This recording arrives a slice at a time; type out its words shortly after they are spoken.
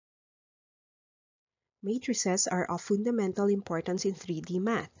Matrices are of fundamental importance in 3D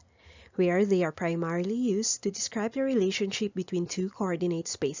math, where they are primarily used to describe the relationship between two coordinate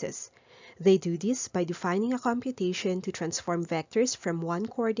spaces. They do this by defining a computation to transform vectors from one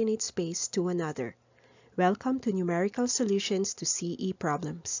coordinate space to another. Welcome to Numerical Solutions to CE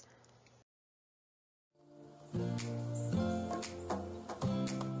Problems.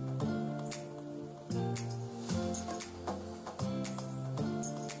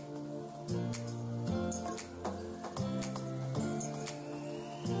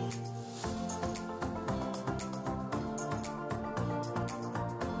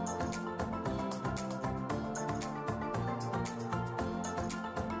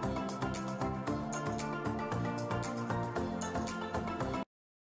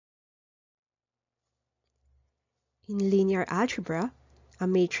 In linear algebra, a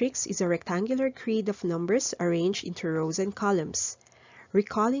matrix is a rectangular grid of numbers arranged into rows and columns.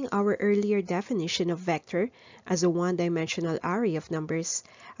 Recalling our earlier definition of vector as a one-dimensional array of numbers,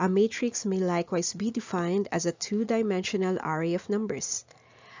 a matrix may likewise be defined as a two-dimensional array of numbers.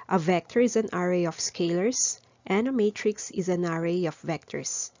 A vector is an array of scalars, and a matrix is an array of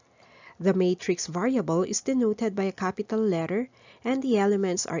vectors. The matrix variable is denoted by a capital letter, and the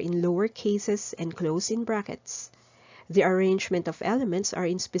elements are in lower cases and closed in brackets. The arrangement of elements are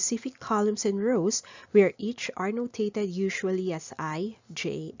in specific columns and rows where each are notated usually as I,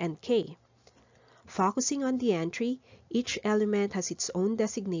 J, and K. Focusing on the entry, each element has its own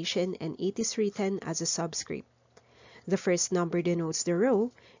designation and it is written as a subscript. The first number denotes the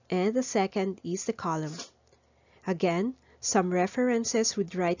row and the second is the column. Again, some references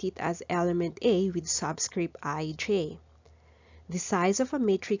would write it as element A with subscript IJ. The size of a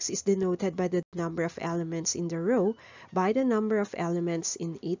matrix is denoted by the number of elements in the row by the number of elements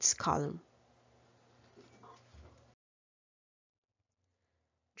in its column.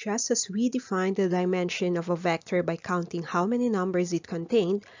 Just as we define the dimension of a vector by counting how many numbers it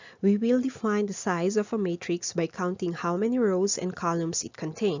contained, we will define the size of a matrix by counting how many rows and columns it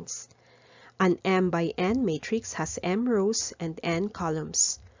contains. An m by n matrix has m rows and n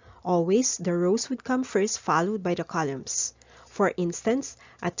columns. Always, the rows would come first, followed by the columns. For instance,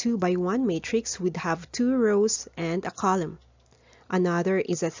 a 2 by 1 matrix would have 2 rows and a column. Another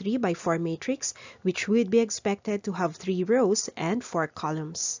is a 3 by 4 matrix, which would be expected to have 3 rows and 4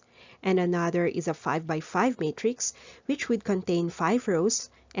 columns. And another is a 5 by 5 matrix, which would contain 5 rows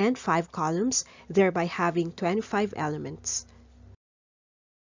and 5 columns, thereby having 25 elements.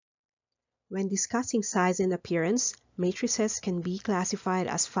 When discussing size and appearance, matrices can be classified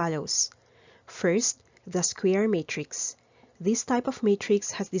as follows. First, the square matrix. This type of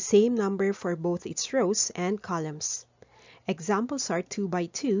matrix has the same number for both its rows and columns. Examples are 2 by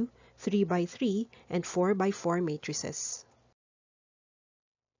 2, 3 by 3, and 4 by 4 matrices.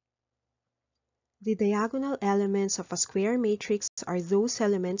 The diagonal elements of a square matrix are those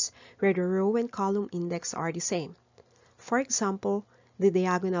elements where the row and column index are the same. For example, the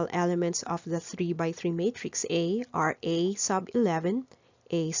diagonal elements of the 3 by 3 matrix A are A sub 11,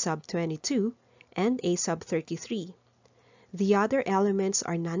 A sub 22, and A sub 33. The other elements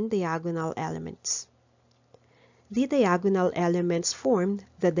are non-diagonal elements. The diagonal elements form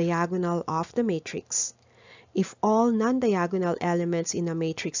the diagonal of the matrix. If all non-diagonal elements in a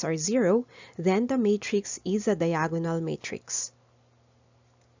matrix are 0, then the matrix is a diagonal matrix.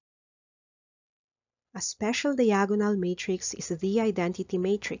 A special diagonal matrix is the identity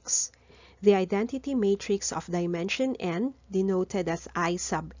matrix. The identity matrix of dimension n, denoted as I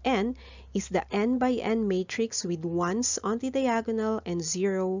sub n, is the n by n matrix with 1s on the diagonal and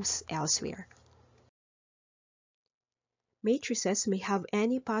 0s elsewhere. Matrices may have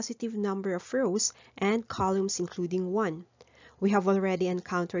any positive number of rows and columns including 1. We have already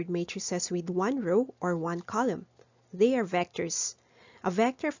encountered matrices with 1 row or 1 column. They are vectors. A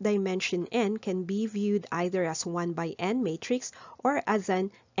vector of dimension n can be viewed either as 1 by n matrix or as an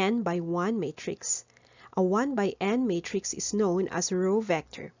n by 1 matrix. A 1 by n matrix is known as a row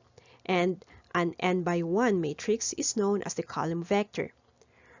vector, and an n by 1 matrix is known as the column vector.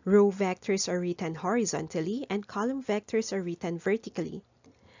 Row vectors are written horizontally and column vectors are written vertically.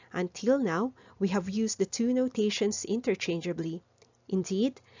 Until now, we have used the two notations interchangeably.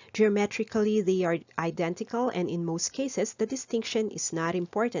 Indeed, geometrically they are identical and in most cases the distinction is not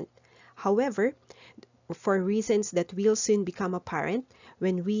important. However, for reasons that will soon become apparent,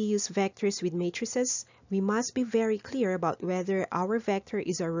 when we use vectors with matrices, we must be very clear about whether our vector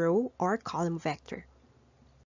is a row or column vector.